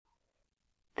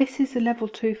This is a level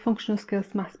 2 functional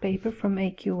skills maths paper from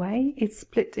AQA. It's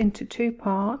split into two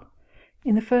parts.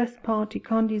 In the first part you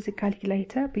can't use a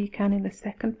calculator, but you can in the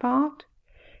second part.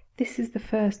 This is the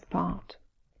first part.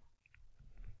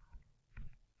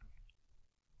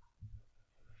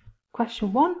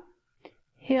 Question 1.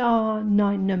 Here are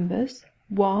 9 numbers.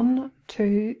 1,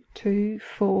 2, 2,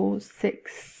 4,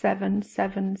 6, 7,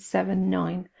 7, 7,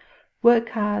 9.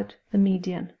 Work out the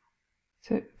median.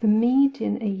 So the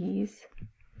median is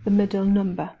the middle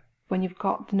number when you've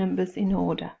got the numbers in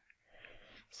order.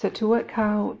 So to work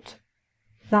out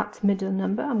that middle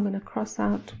number, I'm going to cross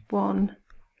out 1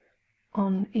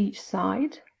 on each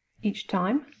side each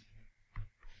time.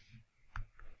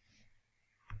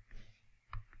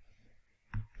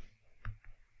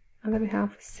 And then we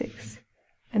have 6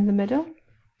 in the middle.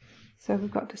 So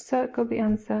we've got to circle the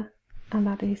answer, and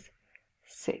that is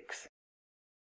 6.